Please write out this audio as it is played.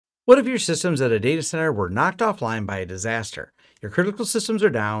What if your systems at a data center were knocked offline by a disaster? Your critical systems are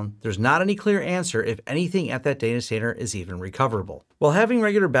down, there's not any clear answer if anything at that data center is even recoverable. While having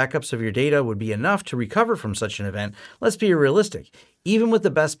regular backups of your data would be enough to recover from such an event, let's be realistic. Even with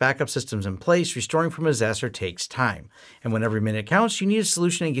the best backup systems in place, restoring from a disaster takes time. And when every minute counts, you need a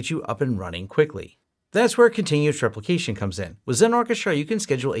solution to get you up and running quickly. That's where continuous replication comes in. With Xen Orchestra, you can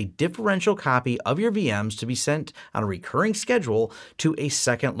schedule a differential copy of your VMs to be sent on a recurring schedule to a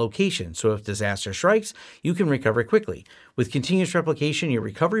second location. So if disaster strikes, you can recover quickly. With continuous replication, your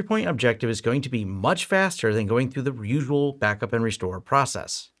recovery point objective is going to be much faster than going through the usual backup and restore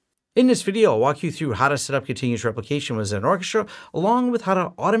process. In this video, I'll walk you through how to set up continuous replication with Xen Orchestra, along with how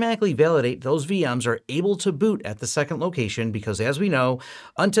to automatically validate those VMs are able to boot at the second location, because as we know,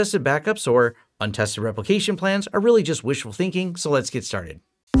 untested backups or untested replication plans are really just wishful thinking, so let's get started.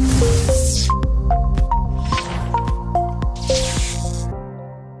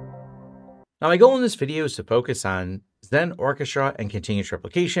 Now, my goal in this video is to focus on Xen Orchestra and continuous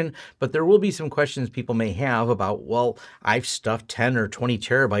replication, but there will be some questions people may have about, well, I've stuffed 10 or 20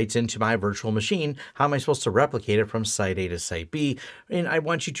 terabytes into my virtual machine. How am I supposed to replicate it from site A to site B? And I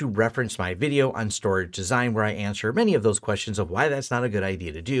want you to reference my video on storage design, where I answer many of those questions of why that's not a good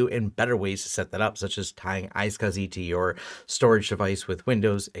idea to do and better ways to set that up, such as tying iSCSI to your storage device with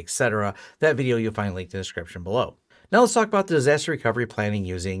Windows, etc. That video you'll find linked in the description below. Now let's talk about the disaster recovery planning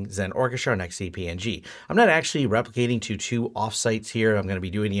using Xen Orchestra and XCP-ng. I'm not actually replicating to two offsites here. I'm going to be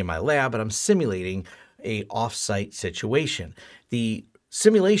doing it in my lab, but I'm simulating a offsite situation. The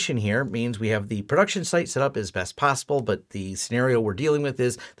simulation here means we have the production site set up as best possible, but the scenario we're dealing with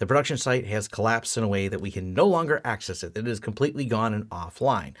is the production site has collapsed in a way that we can no longer access it. It is completely gone and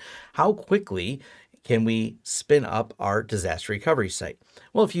offline. How quickly can we spin up our disaster recovery site?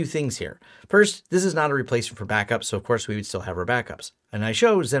 Well, a few things here. First, this is not a replacement for backups, so of course we would still have our backups. And I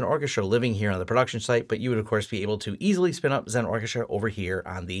showed Xen Orchestra living here on the production site, but you would of course be able to easily spin up Xen Orchestra over here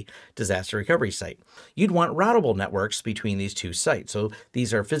on the disaster recovery site. You'd want routable networks between these two sites. So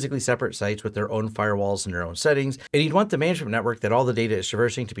these are physically separate sites with their own firewalls and their own settings. And you'd want the management network that all the data is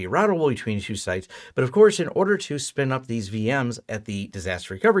traversing to be routable between two sites. But of course, in order to spin up these VMs at the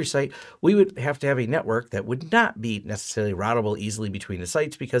disaster recovery site, we would have to have a network that would not be necessarily routable easily between the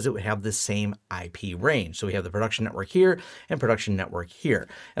sites, because it would have the same IP range. So we have the production network here and production network here.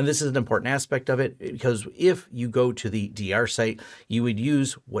 And this is an important aspect of it, because if you go to the DR site, you would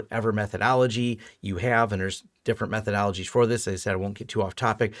use whatever methodology you have, and there's different methodologies for this. As I said, I won't get too off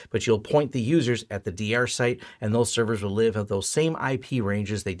topic, but you'll point the users at the DR site, and those servers will live at those same IP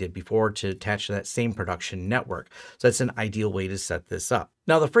ranges they did before to attach to that same production network. So that's an ideal way to set this up.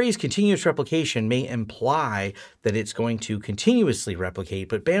 Now, the phrase continuous replication may imply that it's going to continuously replicate,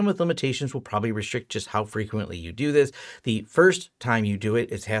 but bandwidth limitations will probably restrict just how frequently you do this. The first time you do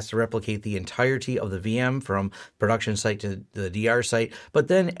it, it has to replicate the entirety of the VM from production site to the DR site, but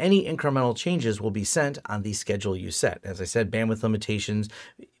then any incremental changes will be sent on the schedule you set. As I said, bandwidth limitations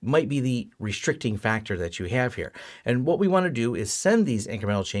might be the restricting factor that you have here. And what we want to do is send these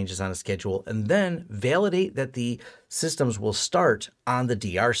incremental changes on a schedule and then validate that the systems will start on the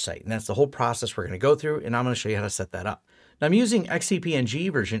DR site. And that's the whole process we're going to go through, and I'm going to show you how to set that up. Now, I'm using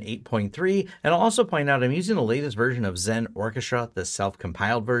XCP-ng version 8.3, and I'll also point out I'm using the latest version of Xen Orchestra, the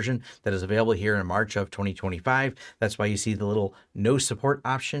self-compiled version that is available here in March of 2025. That's why you see the little no support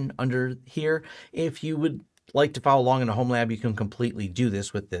option under here. If you would like to follow along in a home lab, you can completely do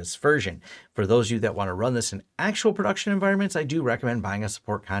this with this version. For those of you that want to run this in actual production environments, I do recommend buying a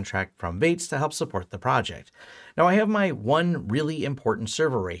support contract from Bates to help support the project. Now, I have my one really important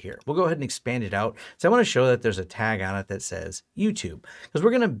server right here. We'll go ahead and expand it out. So I want to show that there's a tag on it that says YouTube, because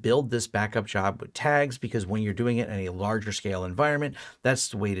we're going to build this backup job with tags, because when you're doing it in a larger scale environment, that's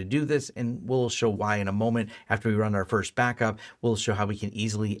the way to do this. And we'll show why in a moment. After we run our first backup, we'll show how we can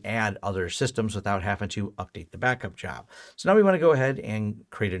easily add other systems without having to update the backup job. So now we want to go ahead and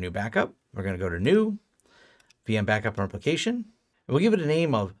create a new backup. We're going to go to New, VM Backup and Replication. We'll give it a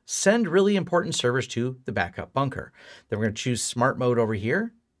name of Send Really Important Servers to the Backup Bunker. Then we're going to choose Smart Mode over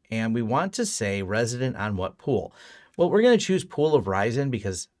here, and we want to say resident on what pool. Well, we're going to choose Pool of Ryzen,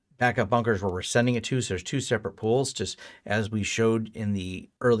 because Backup Bunker is where we're sending it to, so there's two separate pools, just as we showed in the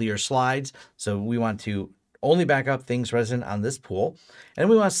earlier slides. So we want to only back up things resident on this pool, and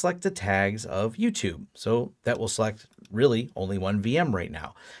we want to select the tags of YouTube. So that will select really only one VM right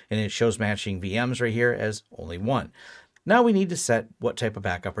now, and it shows matching VMs right here as only one. Now we need to set what type of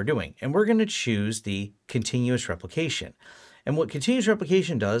backup we're doing, and we're going to choose the continuous replication. And what continuous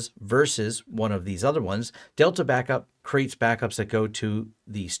replication does versus one of these other ones, Delta Backup creates backups that go to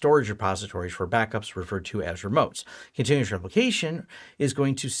the storage repositories for backups referred to as remotes. Continuous replication is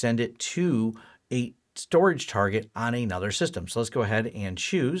going to send it to a storage target on another system. So let's go ahead and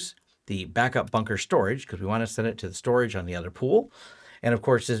choose the backup bunker storage because we want to send it to the storage on the other pool. And of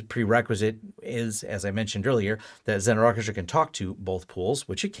course, this prerequisite is, as I mentioned earlier, that Xen Orchestra can talk to both pools,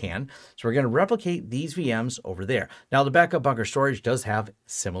 which it can. So we're going to replicate these VMs over there. Now, the backup bunker storage does have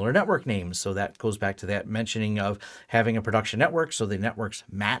similar network names. So that goes back to that mentioning of having a production network. So the networks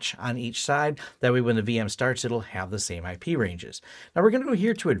match on each side. That way, when the VM starts, it'll have the same IP ranges. Now, we're going to go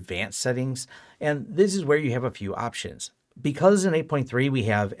here to advanced settings. And this is where you have a few options. Because in 8.3 we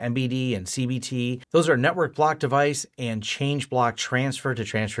have MBD and CBT, those are network block device and change block transfer to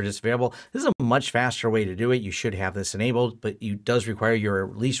transfer disk available. This is a much faster way to do it. You should have this enabled, but it does require your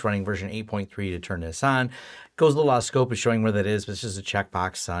at least running version 8.3 to turn this on. Goes a little out of scope of showing where that is, but it's just a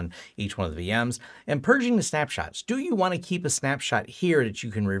checkbox on each one of the VMs. And purging the snapshots. Do you want to keep a snapshot here that you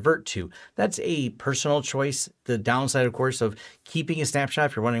can revert to? That's a personal choice. The downside, of course, of keeping a snapshot,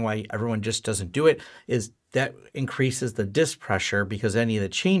 if you're wondering why everyone just doesn't do it, is that increases the disk pressure because any of the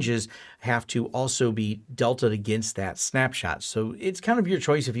changes have to also be deltaed against that snapshot. So it's kind of your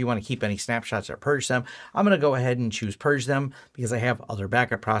choice if you want to keep any snapshots or purge them. I'm going to go ahead and choose purge them because I have other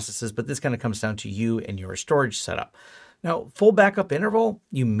backup processes, but this kind of comes down to you and your storage setup. Now, full backup interval,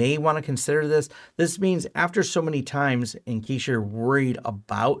 you may want to consider this. This means after so many times, in case you're worried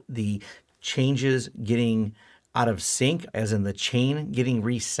about the changes getting out of sync, as in the chain getting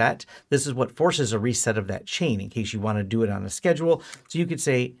reset. This is what forces a reset of that chain in case you want to do it on a schedule. So you could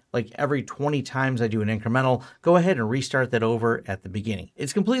say, like every 20 times I do an incremental, go ahead and restart that over at the beginning.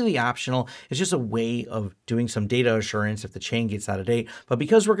 It's completely optional. It's just a way of doing some data assurance if the chain gets out of date. But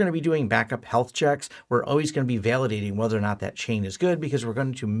because we're going to be doing backup health checks, we're always going to be validating whether or not that chain is good because we're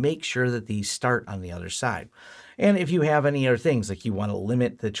going to make sure that these start on the other side. And if you have any other things, like you want to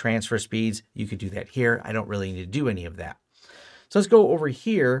limit the transfer speeds, you could do that here. I don't really need to do any of that. So let's go over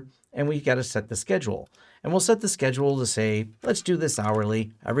here and we've got to set the schedule. And we'll set the schedule to say, let's do this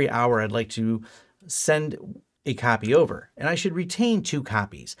hourly. Every hour I'd like to send a copy over, and I should retain 2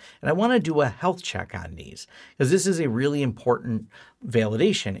 copies. And I want to do a health check on these because this is a really important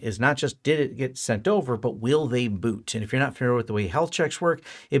validation, is not just did it get sent over, but will they boot? And if you're not familiar with the way health checks work,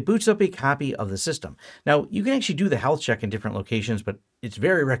 it boots up a copy of the system. Now, you can actually do the health check in different locations, but it's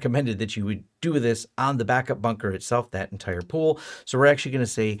very recommended that you would do this on the backup bunker itself, that entire pool. So we're actually going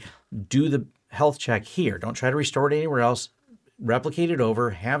to say, do the health check here. Don't try to restore it anywhere else. Replicate it over,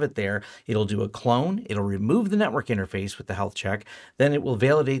 have it there. It'll do a clone. It'll remove the network interface with the health check. Then it will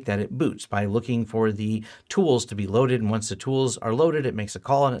validate that it boots by looking for the tools to be loaded. And once the tools are loaded, it makes a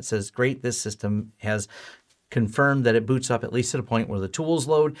call and it says, great, this system has confirmed that it boots up at least to the point where the tools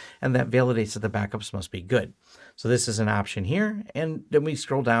load, and that validates that the backups must be good. So this is an option here. And then we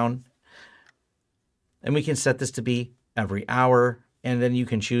scroll down and we can set this to be every hour. And then you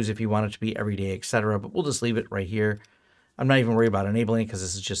can choose if you want it to be every day, etc. But we'll just leave it right here. I'm not even worried about enabling it because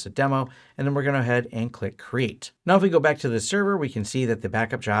this is just a demo. And then we're going to go ahead and click create. Now, if we go back to the server, we can see that the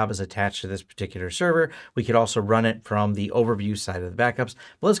backup job is attached to this particular server. We could also run it from the overview side of the backups.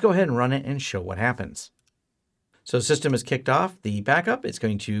 But let's go ahead and run it and show what happens. So the system has kicked off the backup. It's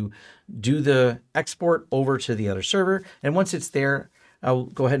going to do the export over to the other server. And once it's there, I'll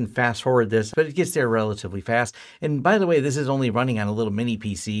go ahead and fast forward this, but it gets there relatively fast. And by the way, this is only running on a little mini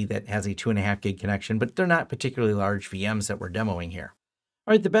PC that has a 2.5 gig connection, but they're not particularly large VMs that we're demoing here.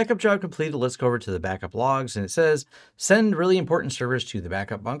 All right, the backup job completed. Let's go over to the backup logs, and it says, send really important servers to the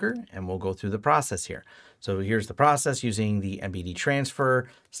backup bunker, and we'll go through the process here. So here's the process using the MBD transfer.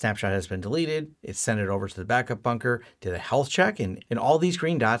 Snapshot has been deleted. It's sent it over to the backup bunker, did a health check, and all these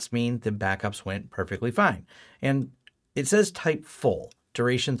green dots mean the backups went perfectly fine. And it says type full,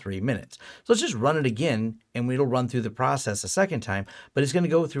 duration 3 minutes. So let's just run it again and it'll run through the process a second time, but it's going to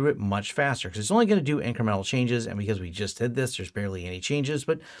go through it much faster because it's only going to do incremental changes. And because we just did this, there's barely any changes,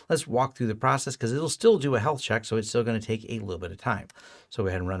 but let's walk through the process because it'll still do a health check. So it's still going to take a little bit of time. So go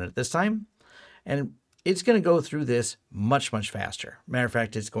ahead and run it this time. And it's going to go through this much, much faster. Matter of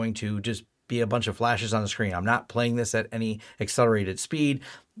fact, it's going to just be a bunch of flashes on the screen. I'm not playing this at any accelerated speed.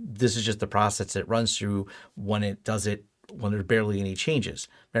 This is just the process it runs through when it does it, when there's barely any changes.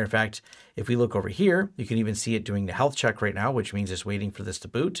 Matter of fact, if we look over here, you can even see it doing the health check right now, which means it's waiting for this to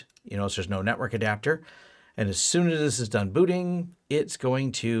boot. You notice there's no network adapter. And as soon as this is done booting, it's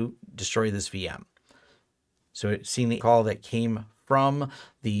going to destroy this VM. So it's seen the call that came from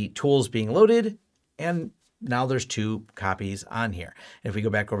the tools being loaded, and now there's 2 copies on here. If we go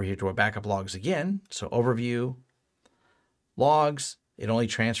back over here to our backup logs again, so overview, Logs, it only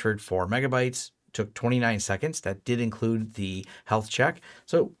transferred 4 megabytes, took 29 seconds. That did include the health check.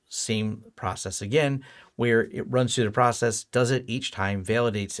 So same process again, where it runs through the process, does it each time,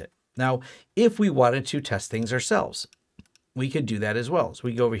 validates it. Now, if we wanted to test things ourselves, we could do that as well. So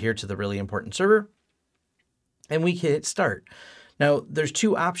we go over here to the really important server and we hit start. Now, there's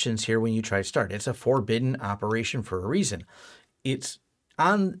two options here when you try start. It's a forbidden operation for a reason. It's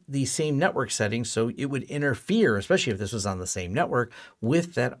on the same network settings, so it would interfere, especially if this was on the same network,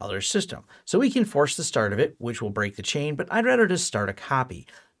 with that other system. So we can force the start of it, which will break the chain, but I'd rather just start a copy.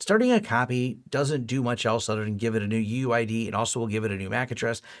 Starting a copy doesn't do much else other than give it a new UUID and also will give it a new MAC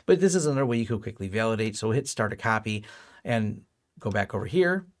address, but this is another way you could quickly validate. So hit start a copy and go back over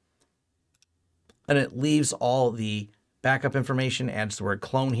here, and it leaves all the backup information, adds the word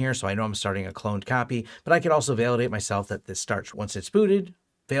clone here, so I know I'm starting a cloned copy, but I can also validate myself that this starts. Once it's booted,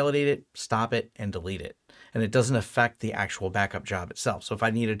 validate it, stop it, and delete it. And it doesn't affect the actual backup job itself. So if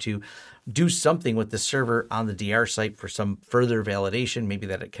I needed to do something with the server on the DR site for some further validation, maybe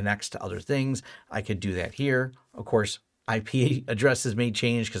that it connects to other things, I could do that here. Of course, IP addresses may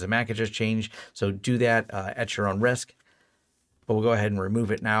change because the MAC address changed, so do that at your own risk. But we'll go ahead and remove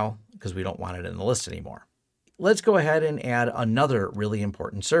it now because we don't want it in the list anymore. Let's go ahead and add another really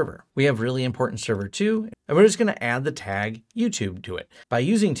important server. We have really important server 2, and we're just going to add the tag YouTube to it. By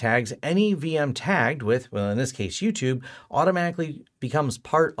using tags, any VM tagged with, well, in this case, YouTube, automatically becomes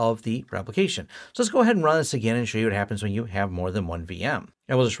part of the replication. So let's go ahead and run this again and show you what happens when you have more than one VM.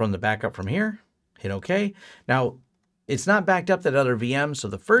 And we'll just run the backup from here, hit OK. Now, it's not backed up that other VM, so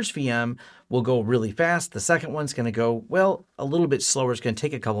the first VM will go really fast. The second one's going to go, well, a little bit slower. It's going to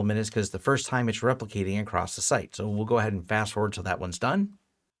take a couple minutes because the first time it's replicating across the site. So we'll go ahead and fast forward till that one's done.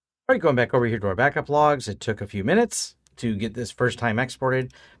 All right, going back over here to our backup logs. It took a few minutes to get this first time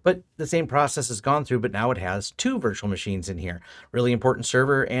exported, but the same process has gone through, but now it has 2 virtual machines in here, really important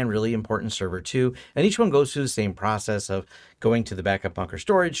server and really important server 2. And each one goes through the same process of going to the backup bunker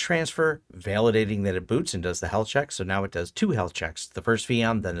storage, transfer, validating that it boots and does the health check. So now it does 2 health checks, the first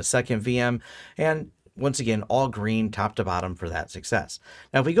VM, then the second VM, and once again, all green top to bottom for that success.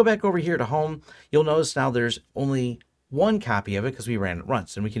 Now, if we go back over here to home, you'll notice now there's only 1 copy of it because we ran it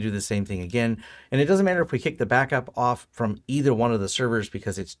once, and we can do the same thing again. And it doesn't matter if we kick the backup off from either one of the servers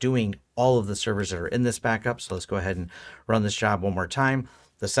because it's doing all of the servers that are in this backup. So let's go ahead and run this job one more time.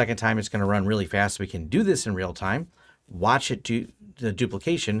 The second time it's going to run really fast. So we can do this in real time. Watch it do the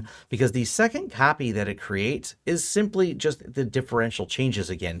duplication because the second copy that it creates is simply just the differential changes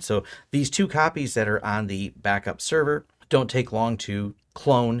again. So these 2 copies that are on the backup server don't take long to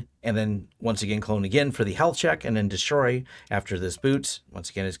clone, and then once again clone again for the health check, and then destroy after this boots. Once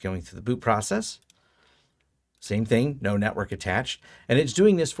again, it's going through the boot process. Same thing, no network attached. And it's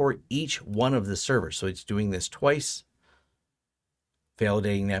doing this for each one of the servers. So it's doing this twice,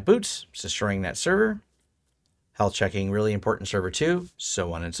 validating that boots, destroying that server, health checking really important server 2,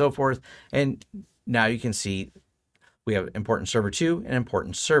 so on and so forth. And now you can see we have important server 2 and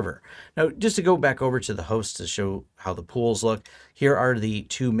important server. Now, just to go back over to the hosts to show how the pools look, here are the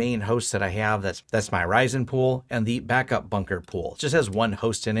 2 main hosts that I have. That's my Ryzen pool and the backup bunker pool. It just has 1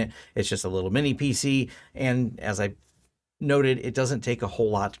 host in it. It's just a little mini PC. And as I noted, it doesn't take a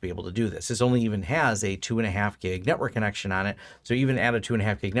whole lot to be able to do this. This only even has a 2.5 gig network connection on it. So even at a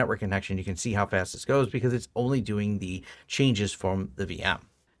 2.5 gig network connection, you can see how fast this goes because it's only doing the changes from the VM.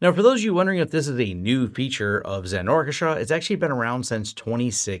 Now, for those of you wondering if this is a new feature of Xen Orchestra, it's actually been around since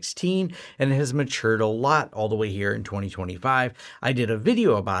 2016, and it has matured a lot all the way here in 2025. I did a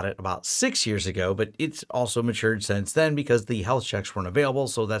video about it about 6 years ago, but it's also matured since then because the health checks weren't available.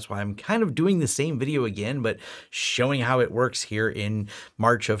 So that's why I'm kind of doing the same video again, but showing how it works here in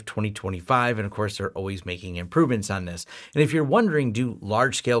March of 2025. And of course, they're always making improvements on this. And if you're wondering, do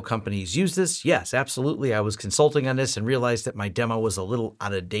large-scale companies use this? Yes, absolutely. I was consulting on this and realized that my demo was a little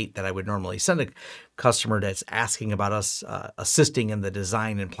out of date that I would normally send a customer that's asking about us assisting in the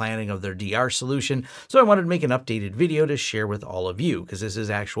design and planning of their DR solution. So I wanted to make an updated video to share with all of you because this is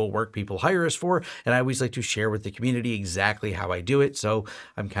actual work people hire us for. And I always like to share with the community exactly how I do it. So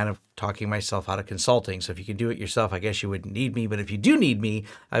I'm kind of talking myself out of consulting. So if you can do it yourself, I guess you wouldn't need me. But if you do need me,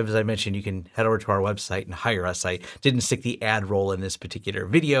 as I mentioned, you can head over to our website and hire us. I didn't stick the ad roll in this particular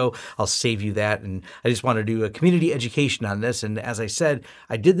video. I'll save you that. And I just want to do a community education on this. And as I said,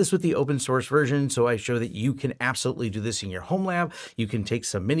 I did this with the open source version. So I show that you can absolutely do this in your home lab. You can take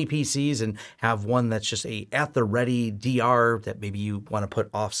some mini PCs and have one that's just a at the ready DR that maybe you want to put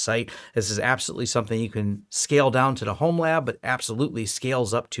off site. This is absolutely something you can scale down to the home lab, but absolutely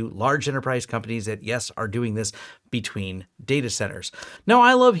scales up to large enterprise companies that, yes, are doing this between data centers. Now,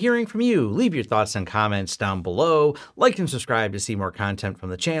 I love hearing from you. Leave your thoughts and comments down below. Like and subscribe to see more content from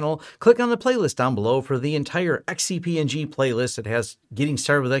the channel. Click on the playlist down below for the entire XCP-ng playlist. It has getting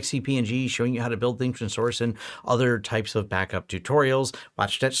started with XCP-ng, showing you how to build things from source and other types of backup tutorials.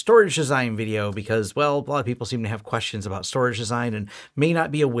 Watch that storage design video because, well, a lot of people seem to have questions about storage design and may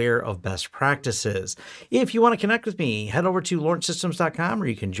not be aware of best practices. If you want to connect with me, head over to lawrencesystems.com where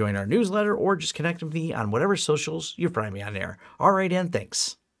you can join our newsletter or just connect with me on whatever socials you find me on there. All right, and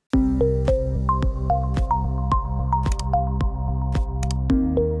thanks.